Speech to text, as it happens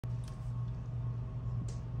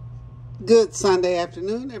Good Sunday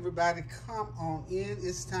afternoon, everybody. Come on in.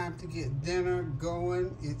 It's time to get dinner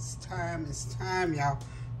going. It's time, y'all.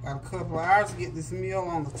 Got a couple of hours to get this meal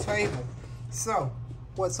on the table. So,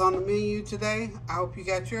 what's on the menu today? I hope you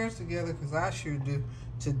got yours together because I sure do.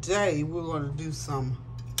 Today, we're going to do some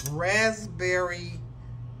raspberry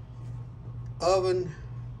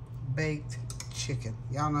oven-baked chicken.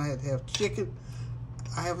 Y'all know I had to have chicken.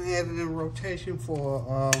 I haven't had it in rotation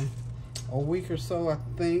for a week or so, I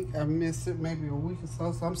think. I missed it maybe a week or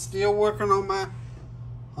so. So I'm still working on my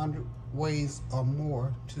 100 ways or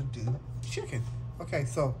more to do chicken. Okay,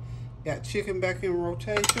 so got chicken back in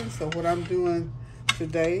rotation. So what I'm doing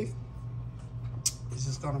today is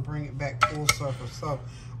just gonna bring it back full circle. So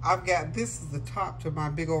I've got, this is the top to my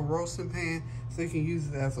big old roasting pan, so you can use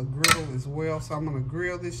it as a griddle as well. So I'm gonna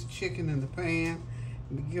grill this chicken in the pan,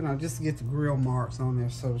 you know, just to get the grill marks on there,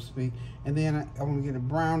 so to speak. And then I want to get it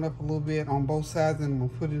browned up a little bit on both sides, and I'm going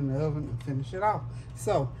to put it in the oven and finish it off.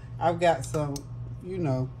 So I've got some, you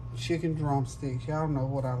know, chicken drumsticks. Y'all know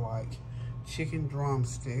what I like. Chicken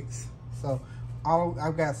drumsticks. So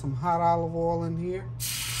I've got some hot olive oil in here.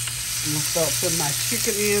 I'm going to start putting my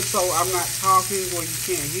chicken in, so I'm not talking where you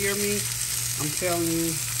can't hear me. I'm telling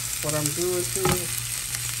you what I'm doing to it.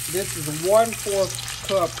 This is 1/4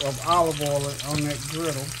 cup of olive oil on that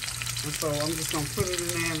griddle. And so I'm just going to put it in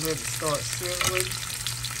there and let it start sizzling.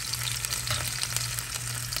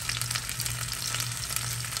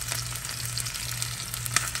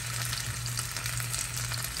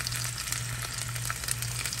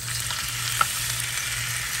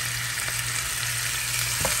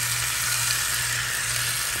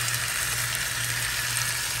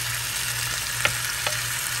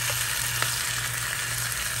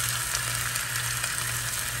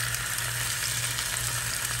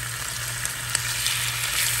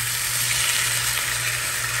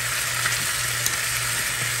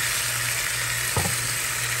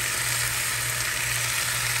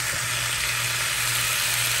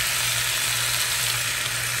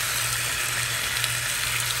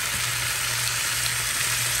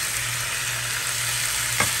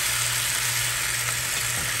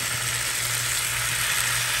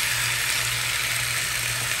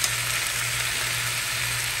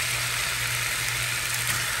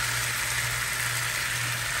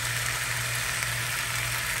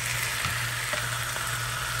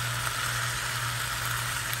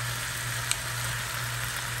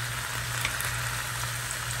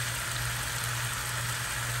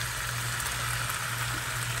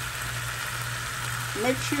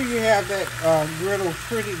 Make sure you have that griddle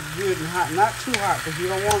pretty good and hot. Not too hot, because you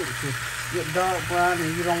don't want it to get dark brown and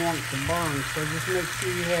you don't want it to burn. So just make sure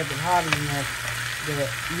you have it hot enough that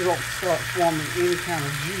you don't start forming any kind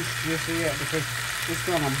of juice just yet, because it's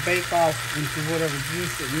going to bake off into whatever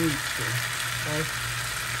juice it needs to. Okay?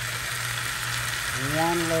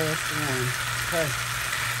 One last one. Okay.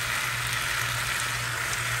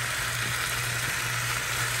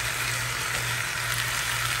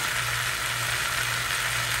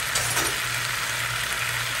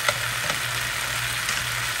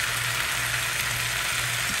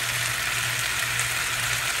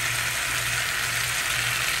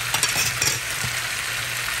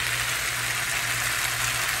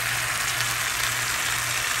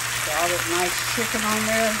 All that nice chicken on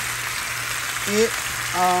there.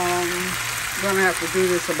 Gonna have to do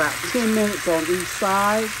this about 10 minutes on each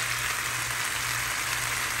side.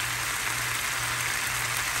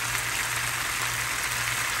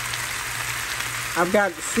 I've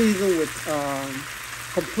got the season with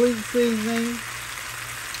complete seasoning,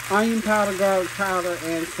 onion powder, garlic powder,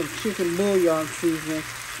 and some chicken bouillon seasoning,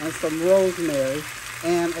 and some rosemary,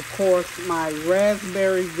 and of course my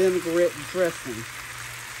raspberry vinaigrette dressing.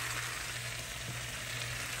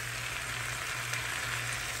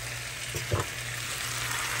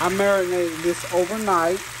 I marinated this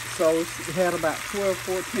overnight, so it had about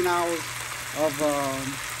 12-14 hours of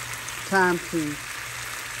time to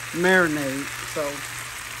marinate. So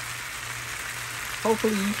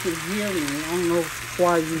hopefully you can hear me. I don't know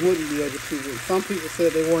why you wouldn't be able to. Some people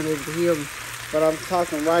said they weren't able to hear me, but I'm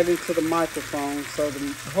talking right into the microphone, so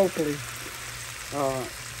hopefully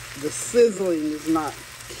the sizzling is not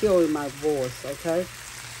killing my voice, okay?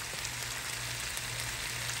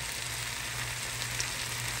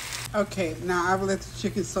 Okay, now I've let the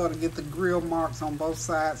chicken sort of get the grill marks on both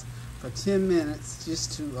sides for 10 minutes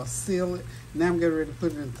just to seal it. Now I'm getting ready to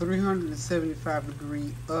put it in a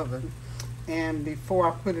 375-degree oven. And before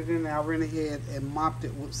I put it in there, I went ahead and mopped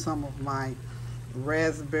it with some of my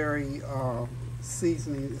raspberry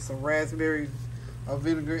seasoning. It's a raspberry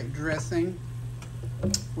vinaigrette dressing,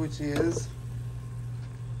 which is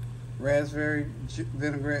raspberry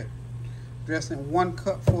vinaigrette dressing, 1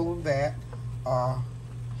 cup full of that,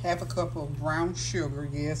 half a cup of brown sugar,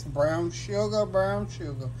 yes, brown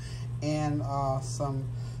sugar, and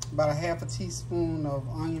about a half a teaspoon of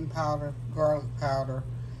onion powder, garlic powder,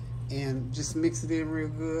 and just mix it in real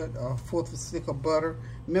good. 1/4 stick of butter,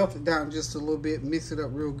 melt it down just a little bit, mix it up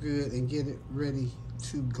real good, and get it ready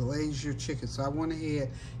to glaze your chicken. So I went ahead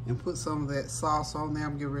and put some of that sauce on there.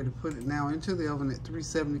 I'm getting ready to put it now into the oven at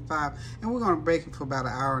 375, and we're going to bake it for about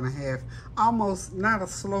 1.5 hours. Almost not a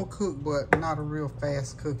slow cook, but not a real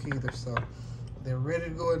fast cook either. So they're ready to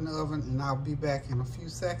go in the oven, and I'll be back in a few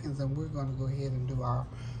seconds, and we're going to go ahead and do our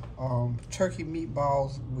turkey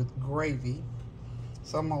meatballs with gravy.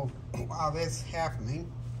 So I'm gonna, while that's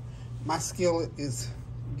happening, my skillet is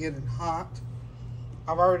getting hot.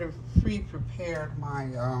 I've already pre-prepared my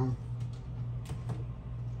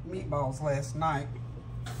meatballs last night.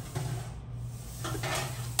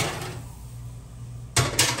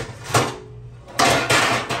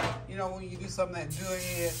 You know, when you do something that do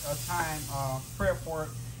ahead of time prep work,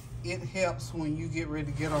 it helps when you get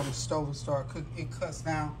ready to get on the stove and start cooking. It cuts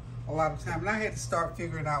down a lot of time. And I had to start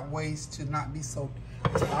figuring out ways to not be so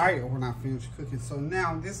tired when I finish cooking. So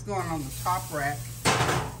now this is going on the top rack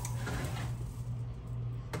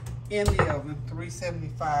in the oven,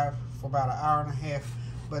 375 for about 1.5 hours.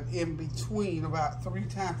 But in between, about 3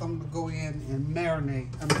 times, I'm gonna go in and marinate.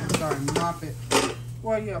 Mop it.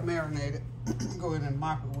 Well, yeah, marinate it. Go in and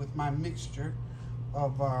mop it with my mixture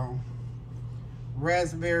of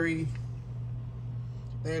raspberry.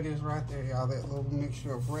 There it is right there, y'all. That little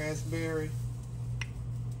mixture of raspberry,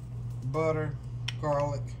 butter,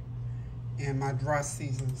 garlic, and my dry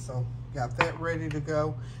seasoning. So got that ready to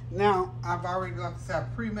go. Now I've already, like I said, I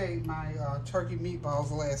pre-made my turkey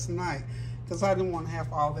meatballs last night because I didn't want to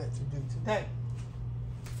have all that to do today.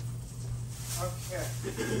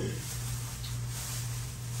 Okay.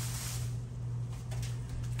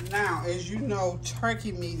 Now, as you know,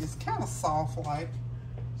 turkey meat is kind of soft like,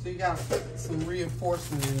 so you got to put some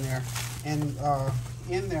reinforcement in there. And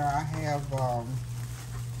in there I have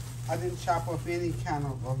I didn't chop up any kind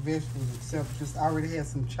of vegetables except just I already had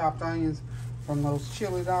some chopped onions from those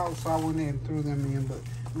chili dogs, so I went in and threw them in, but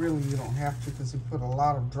really you don't have to because you put a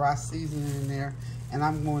lot of dry seasoning in there, and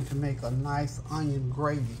I'm going to make a nice onion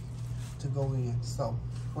gravy to go in. So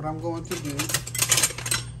what I'm going to do,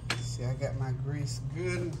 see, I got my grease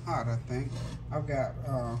good and hot, I think. I've got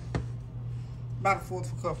about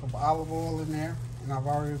 1/4 cup of olive oil in there, and I've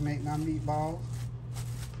already made my meatballs.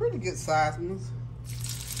 Pretty good sized ones.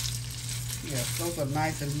 Yes, those are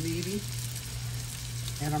nice and meaty.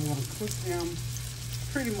 And I'm going to cook them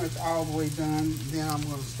pretty much all the way done. Then I'm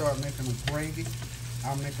going to start making a gravy.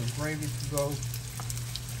 I'll make a gravy to go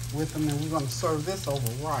with them, and we're going to serve this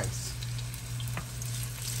over rice.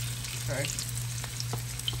 Okay.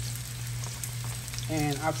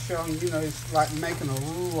 And I've shown you, you know, it's like making a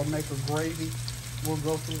roux or make a gravy. We'll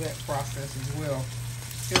go through that process as well.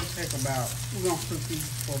 It'll take about, we're going to cook these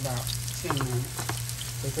for about 10 minutes.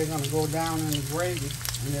 But they're going to go down in the gravy,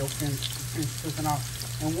 and they'll finish cooking off.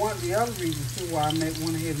 And the other reason too why I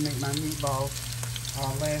went ahead and made my meatballs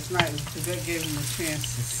last night is because that gave them a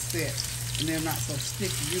chance to set, and they're not so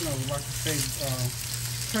sticky. You know, like I say,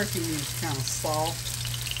 turkey meat is kind of soft,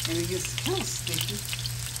 and it gets kind of sticky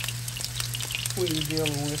when you're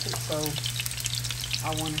dealing with it. So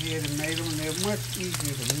I went ahead and made them, and they're much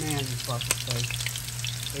easier to manage, like I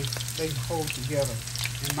say. They hold together.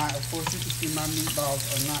 And of course, you can see my meatballs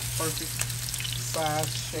are not perfect size,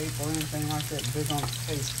 shape, or anything like that. They're going to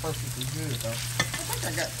taste perfectly good, though. I think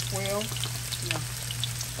I got 12. Yeah,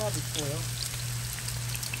 probably 12.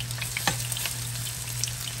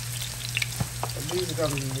 But these are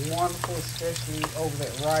going to be wonderful, especially over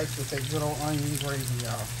that rice with that good old onion gravy,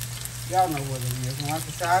 y'all. Y'all know what it is. And like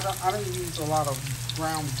I said, I don't use a lot of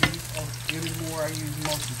ground beef anymore. I use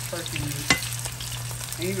mostly turkey meat.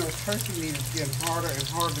 And you know, turkey meat is getting harder and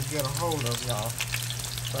harder to get a hold of, y'all.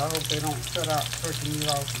 So I hope they don't cut out turkey meat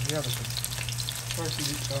altogether. Because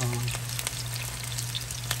turkey,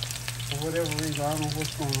 for whatever reason, I don't know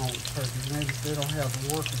what's going on with turkeys. Maybe they don't have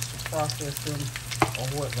the workers to process them or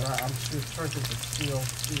what. But I'm sure turkeys are still,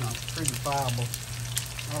 you know, pretty viable.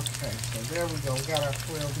 Okay, so there we go. We got our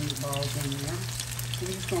 12 meatballs in there.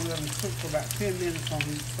 We're just going to let them cook for about 10 minutes on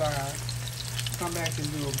each side. Come back and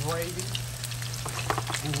do a gravy.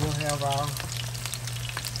 And we'll have our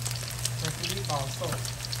turkey meatballs. So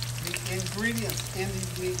the ingredients in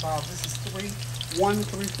these meatballs, this is 1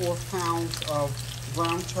 3/4 pounds of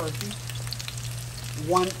ground turkey,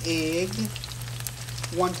 1 egg,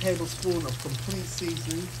 1 tablespoon of complete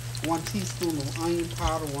seasoning, 1 teaspoon of onion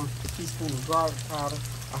powder, 1 teaspoon of garlic powder,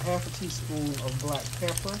 a 1/2 teaspoon of black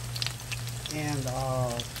pepper, and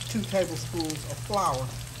 2 tablespoons of flour.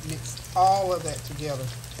 Mix all of that together.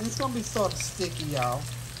 And it's going to be sort of sticky, y'all,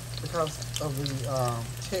 because of the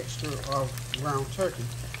texture of ground turkey.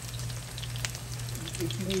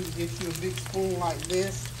 If you need to get you a big spoon like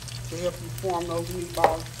this to help you form those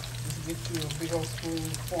meatballs, just get you a big old spoon,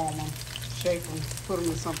 form them, shape them, put them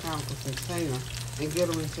in some kind of container, and get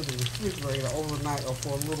them into the refrigerator overnight or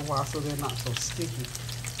for a little while so they're not so sticky.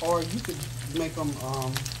 Or you could make them,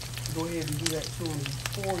 go ahead and do that to them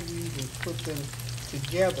before you even put them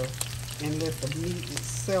together and let the meat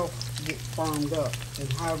itself get firmed up.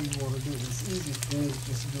 And however you want to do it, it's easy for me to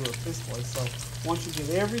just do it this way. So once you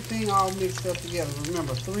get everything all mixed up together,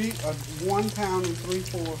 remember 1 pound and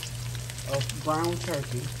 3/4 of ground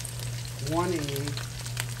turkey, 1 egg,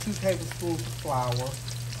 2 tablespoons of flour,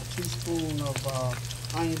 a teaspoon of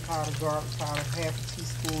onion powder, garlic powder, half a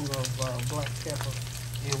teaspoon of black pepper,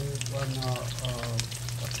 and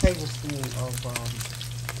a tablespoon of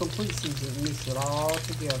complete seasoning. Mix it all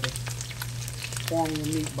together. Form your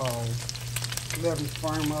meatballs. Let them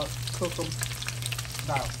firm up. Cook them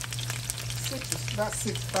about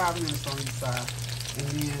 5 minutes on each side, and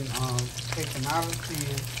then take them out of the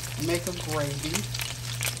pan. Make a gravy,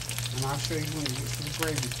 and I'll show you when it gets to the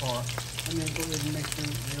gravy part. And then go ahead and make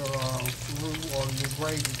your roux or your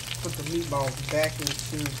gravy. Put the meatballs back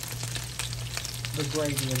into the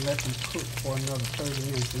gravy and let them cook for another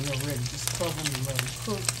 30 minutes, and they're ready. Just cover them and let them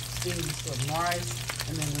cook. Then you some rice,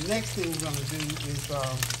 and then the next thing we're gonna do is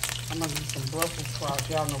I'm gonna do some Brussels sprouts.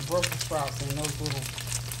 Y'all know Brussels sprouts and those little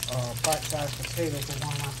bite-sized potatoes are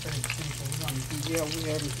one of my favorite things. So we're gonna do,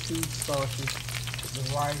 we have the 2 starches, the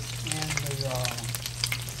rice and the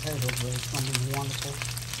potatoes, but it's gonna be wonderful.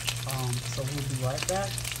 So we'll be right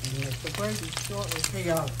back and make the gravy shortly. Okay,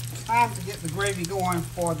 y'all, time to get the gravy going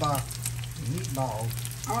for the meatballs.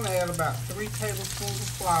 I'm gonna add about 3 tablespoons of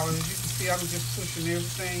flour. As you can see, I'm just pushing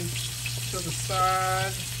everything to the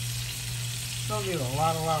side. Don't need a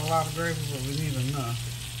lot of gravy, but we need enough.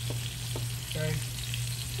 Okay.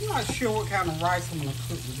 I'm not sure what kind of rice I'm gonna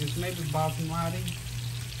cook with this. Maybe basmati.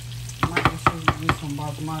 Might be sure to use some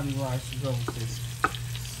basmati rice to go with this.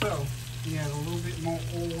 So you add a little bit more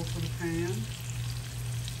oil to the pan.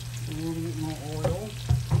 A little bit more oil.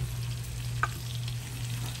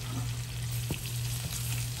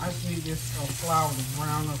 I just need this flour to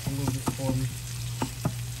brown up a little bit for me.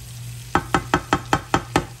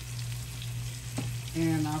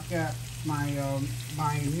 And I've got my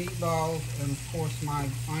meatballs and of course my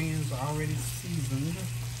onions are already seasoned.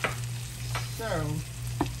 So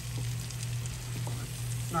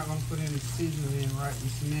I'm not going to put any seasoning in right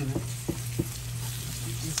this minute. Let's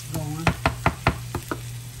keep this going.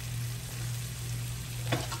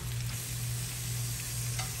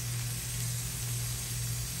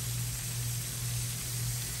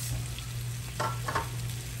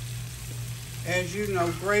 As you know,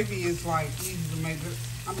 gravy is like easy to make.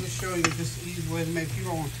 I'm just showing you just easy way to make. You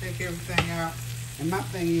don't want to take everything out. And my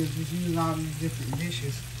thing is using all these different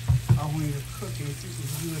dishes when you're cooking. If you can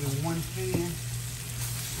do it in one pan,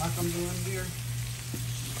 like I'm doing here,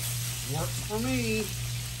 works for me.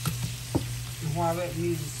 And while that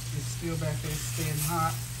meat is still back there staying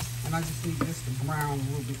hot, and I just need this to brown a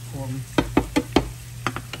little bit for me.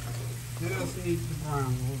 Just needs to brown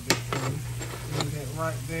a little bit for me. Leave that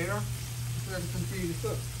right there. To continue to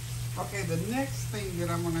cook. Okay, the next thing that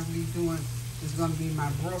I'm going to be doing is going to be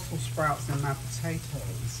my Brussels sprouts and my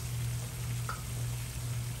potatoes.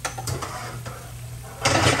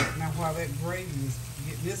 Now while that gravy is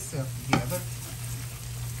getting itself together,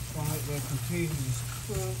 I'm going to let that continue to just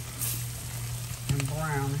cook and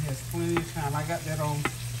brown. It has plenty of time. I got that on,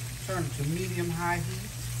 turn it to medium-high heat.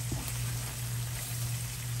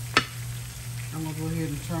 I'm going to go ahead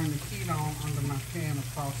and turn the heat on under my pan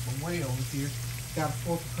across the way over here. Got a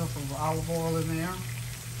 1/4 cup of olive oil in there.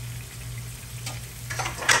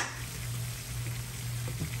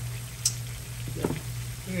 Go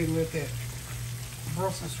ahead and let that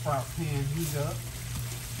Brussels sprout pan heat up.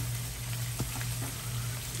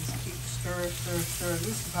 Just keep stirring.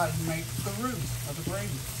 This is how you make the roux of the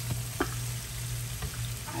gravy.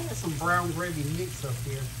 I had some brown gravy mix up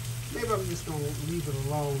here. Maybe I'm just going to leave it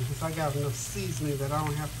alone because I got enough seasoning that I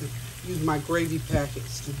don't have to use my gravy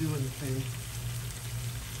packets to do anything.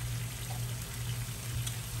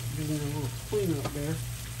 Doing a little cleanup there.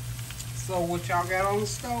 So what y'all got on the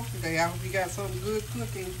stove today? I hope you got something good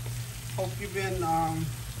cooking. Hope you've been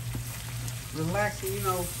relaxing. You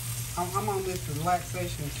know, I'm on this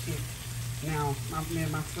relaxation kick now. Me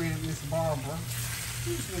and my friend Miss Barbara,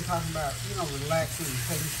 we've just been talking about, you know, relaxing and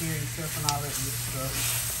taking care of yourself and all that good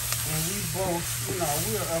stuff. And we both, you know,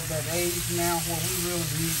 we're of that age now where we really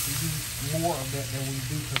need to use more of that than we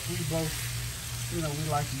do, because we both, you know, we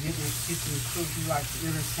like to get in the kitchen and cook. We like to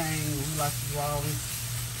entertain. We like to do all this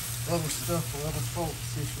other stuff for other folks'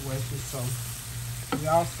 situations. So we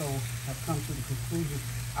also have come to the conclusion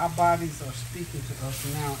our bodies are speaking to us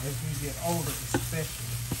now as we get older,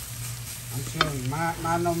 especially. I'm telling you,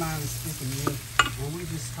 I know mine is speaking to me, and we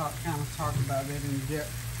just kind of talk about that in depth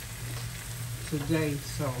today.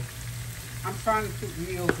 So I'm trying to cook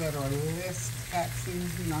meals that are less taxing.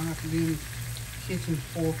 You know, I don't have to be in the kitchen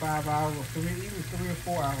 4 or 5 hours, or even 3 or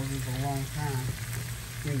 4 hours is a long time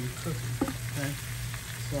when you're cooking. Okay,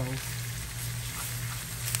 so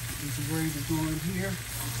this gravy going here.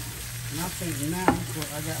 And I think now, so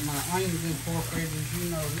I got my onions incorporated, as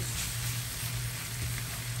you notice.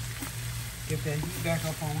 Get that heat back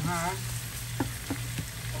up on high.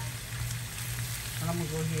 And I'm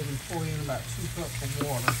going to go ahead and pour in about 2 cups of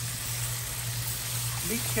water.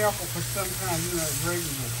 Be careful, because sometimes, you know, that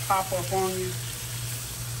gravy will pop up on you.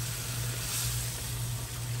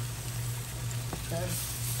 Okay.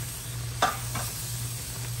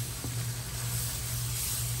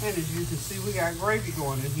 And as you can see, we got gravy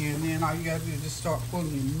going in here, and then all you gotta do is just start putting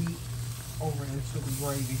your meat over into the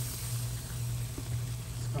gravy.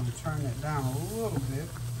 Just gonna turn that down a little bit.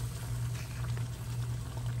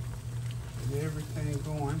 Get everything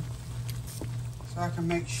going. So I can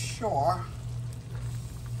make sure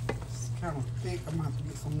it's kind of thick. I'm gonna have to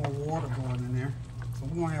get some more water going in there. So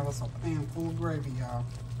we're gonna have us a pan full of gravy, y'all.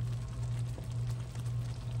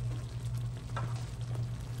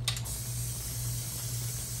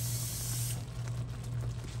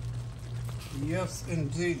 Yes,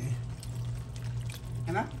 indeed.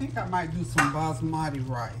 And I think I might do some basmati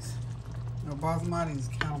rice. You know, basmati is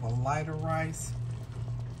kind of a lighter rice.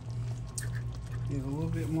 Get a little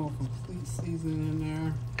bit more complete seasoning in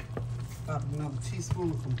there. About another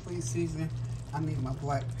teaspoon of complete seasoning. I need my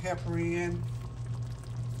black pepper in.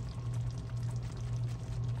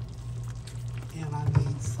 And I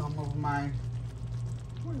need some of my,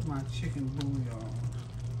 where's my chicken bouillon?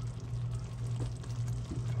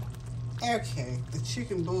 Okay, the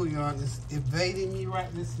chicken bouillon is evading me right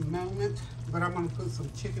this moment, but I'm going to put some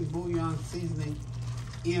chicken bouillon seasoning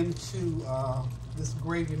into this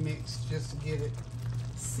gravy mix just to get it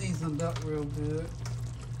seasoned up real good.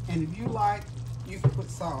 And if you like, you can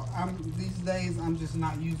put salt. These days, I'm just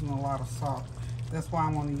not using a lot of salt. That's why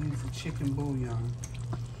I want to use the chicken bouillon.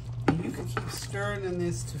 And you can keep stirring in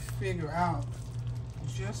this to figure out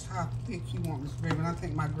just how thick you want this gravy. And I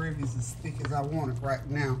think my gravy is as thick as I want it right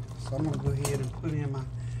now. So I'm going to go ahead and put in my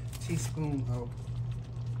teaspoon of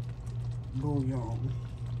bouillon.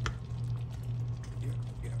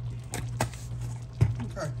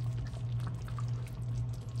 Okay.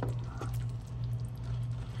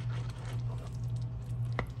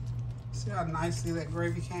 See how nicely that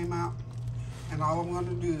gravy came out? And all I'm going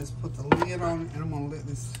to do is put the lid on it, and I'm going to let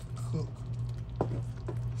this cook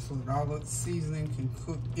so that all the seasoning can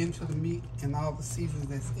cook into the meat, and all the seasoning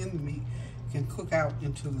that's in the meat can cook out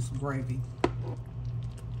into this gravy.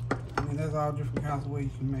 I mean, there's all different kinds of ways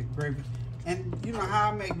you can make gravy. And you know,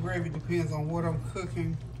 how I make gravy depends on what I'm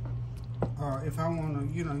cooking. If I want to,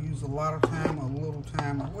 you know, use a lot of time or a little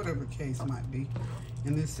time, or whatever the case might be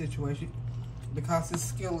in this situation. Because this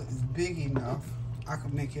skillet is big enough, I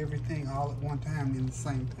could make everything all at one time in the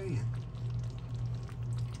same pan.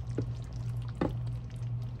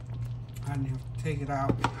 I didn't have to take it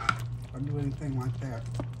out or do anything like that.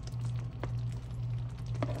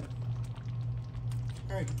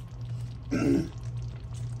 Okay.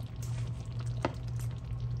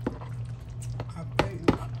 I think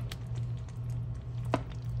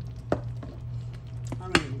I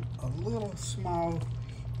need a little small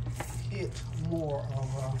hit more of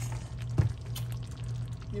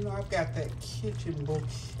you know, I've got that kitchen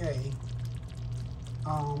bouquet.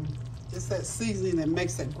 It's that seasoning that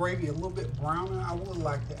makes that gravy a little bit browner. I would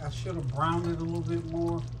like that. I should have browned it a little bit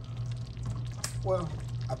more. Well,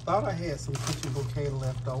 I thought I had some kitchen bouquet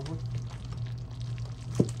left over.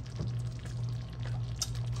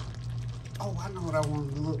 Oh, I know what I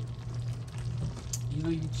want to look. You know,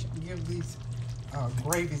 you give these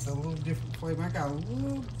gravies a little different flavor. I got a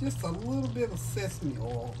little, just a little bit of sesame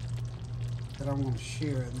oil that I want to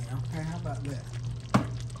share in there. Okay, how about that?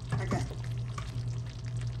 Okay.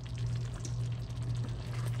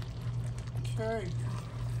 Okay.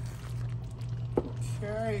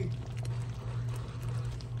 Okay.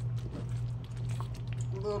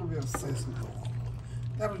 A little bit of sesame oil.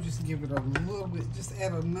 That'll just give it a little bit, just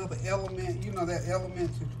add another element, you know, that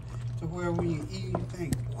element to where when you eat, you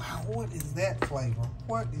think, wow, what is that flavor?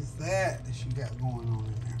 What is that she got going on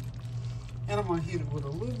in there? And I'm gonna hit it with a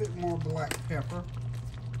little bit more black pepper.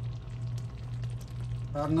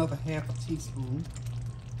 About another half a teaspoon.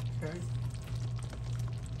 Okay.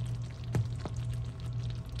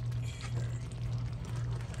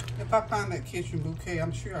 If I find that kitchen bouquet,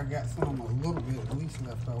 I'm sure I got some a little bit at least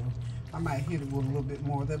left over. I might hit it with a little bit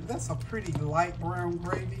more of that. But that's a pretty light brown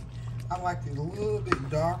gravy. I like it a little bit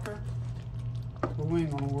darker, but we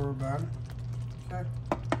ain't gonna worry about it. Okay.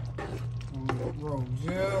 I'm gonna let it roll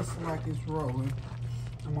just like it's rolling.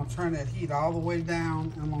 I'm gonna turn that heat all the way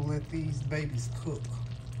down, and I'm gonna let these babies cook.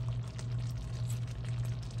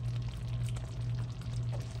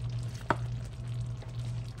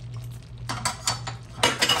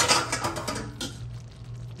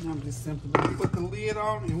 I'm just simply gonna put the lid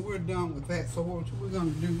on, and we're done with that. So what we're gonna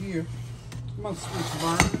do here, I'm gonna switch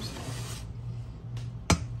burners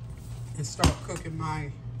and start cooking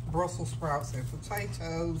my Brussels sprouts and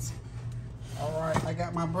potatoes. All right, I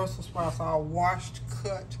got my Brussels sprouts all washed,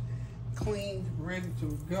 cut, clean, ready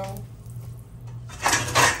to go.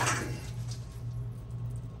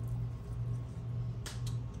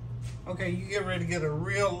 Okay, you get ready to get a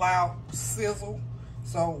real loud sizzle.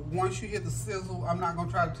 So once you hit the sizzle, I'm not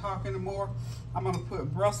gonna try to talk anymore. I'm gonna put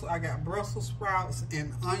I got Brussels sprouts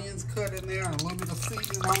and onions cut in there and a little bit of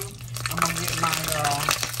seasoning on them. I'm gonna get my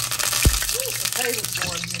potatoes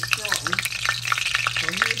going here shortly. So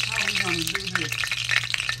here's how we're gonna do this.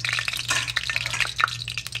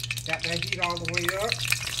 Got that heat all the way up.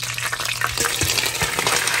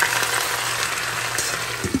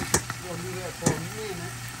 We'll do that for a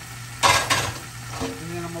minute. And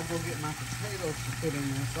then I'm gonna go get my potatoes to put in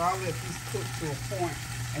there. So I'll let these cook to a point,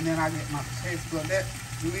 and then I get my potatoes. But that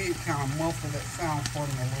lid kind of muffled that sound for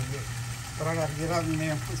them a little bit. But I gotta get up in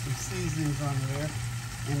there and put some seasonings under there,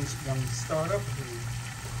 and it's gonna start up again.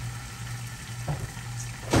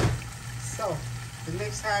 So the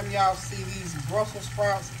next time y'all see these Brussels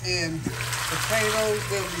sprouts and potatoes,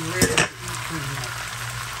 they'll be ready to eat tonight.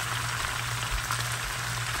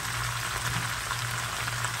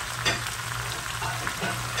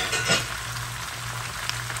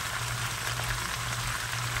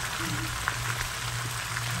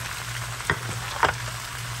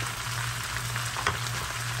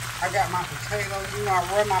 I got my potatoes. You know, I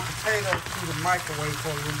run my potatoes through the microwave for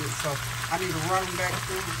a little bit, so I need to run them back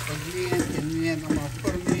through again, and then I'm gonna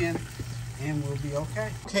put them in, and we'll be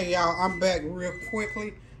okay. Okay, y'all, I'm back real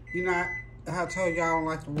quickly. You know, I told y'all I don't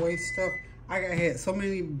like to waste stuff. I had so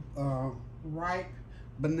many ripe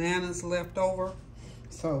bananas left over,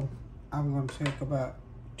 so I'm gonna take about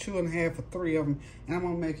 2.5 or 3 of them, and I'm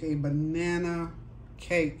gonna make a banana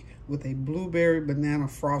cake with a blueberry banana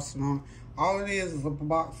frosting on it. All it is a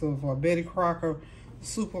box of Betty Crocker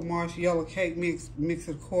Super Marsh Yellow Cake Mix. Mix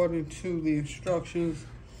it according to the instructions.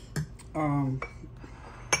 Let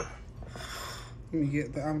me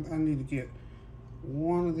get I need to get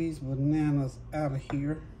one of these bananas out of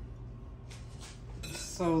here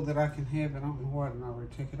so that I can have it. I don't know why I didn't already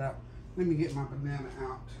take it out. Let me get my banana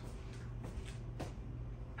out.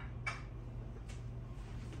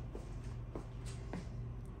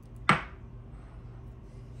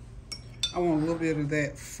 I want a little bit of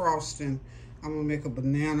that frosting. I'm gonna make a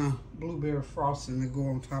banana blueberry frosting to go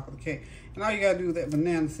on top of the cake. And all you gotta do with that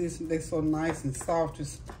banana, see, they're so nice and soft,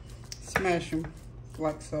 just smash them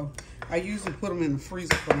like so. I usually put them in the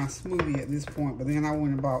freezer for my smoothie at this point, but then I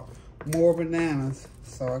went and bought more bananas,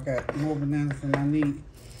 so I got more bananas than I need.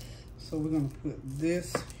 So we're gonna put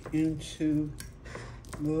this into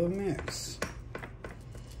the mix,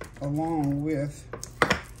 along with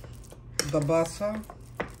the butter,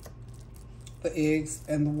 the eggs,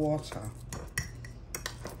 and the water.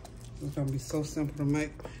 It's gonna be so simple to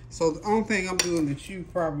make. So the only thing I'm doing that you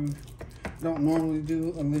probably don't normally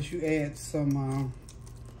do, unless you add some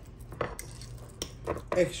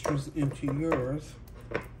extras into yours.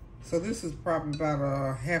 So this is probably about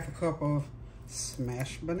a 1/2 cup of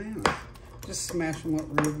smashed bananas. Just smash them up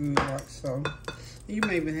real good like so. You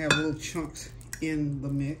may even have little chunks in the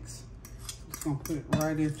mix. Just gonna put it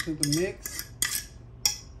right into the mix.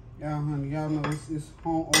 Y'all, honey, y'all know it's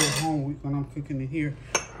home week when I'm cooking it here.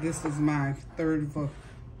 This is my 1/3 of a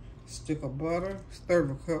stick of butter.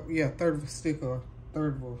 1/3 of a cup, yeah, 1/3 of a stick or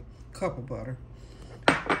 1/3 of a cup of butter.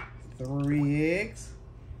 3 eggs.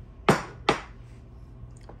 I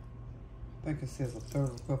think it says 1/3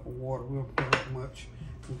 of a cup of water. We don't put that much.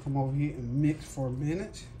 We'll come over here and mix for a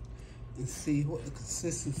minute and see what the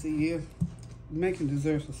consistency is. Making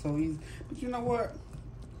desserts is so easy, but you know what?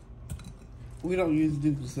 We don't usually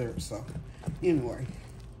do desserts, so anyway,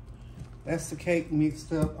 that's the cake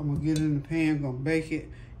mixed up. I'm gonna get it in the pan, gonna bake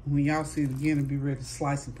it, and when y'all see it again, it'll be ready to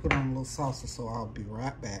slice and put on a little salsa. So I'll be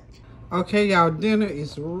right back. Okay, y'all, dinner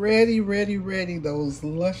is ready, ready, ready. Those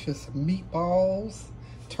luscious meatballs,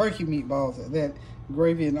 turkey meatballs, that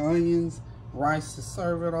gravy and onions, rice to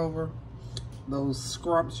serve it over. Those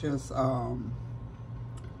scrumptious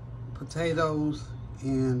potatoes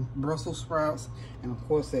and Brussels sprouts, and of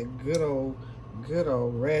course that good old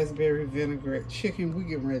raspberry vinaigrette chicken. We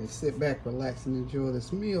getting ready to sit back, relax, and enjoy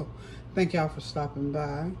this meal. Thank y'all for stopping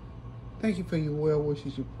by. Thank you for your well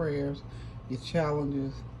wishes, your prayers, your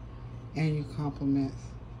challenges, and your compliments,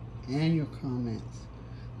 and your comments.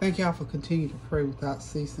 Thank y'all for continuing to pray without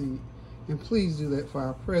ceasing. And please do that for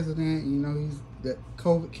our president. You know, that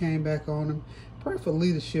COVID came back on him. Pray for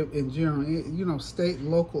leadership in general, you know, state,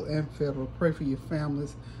 local, and federal. Pray for your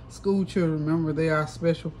families. School children, remember, they are a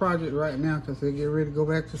special project right now because they get ready to go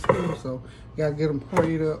back to school. So you got to get them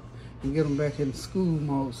prayed up and get them back in school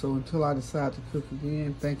mode. So until I decide to cook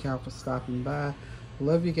again, thank y'all for stopping by.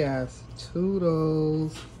 Love you guys.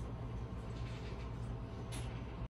 Toodles.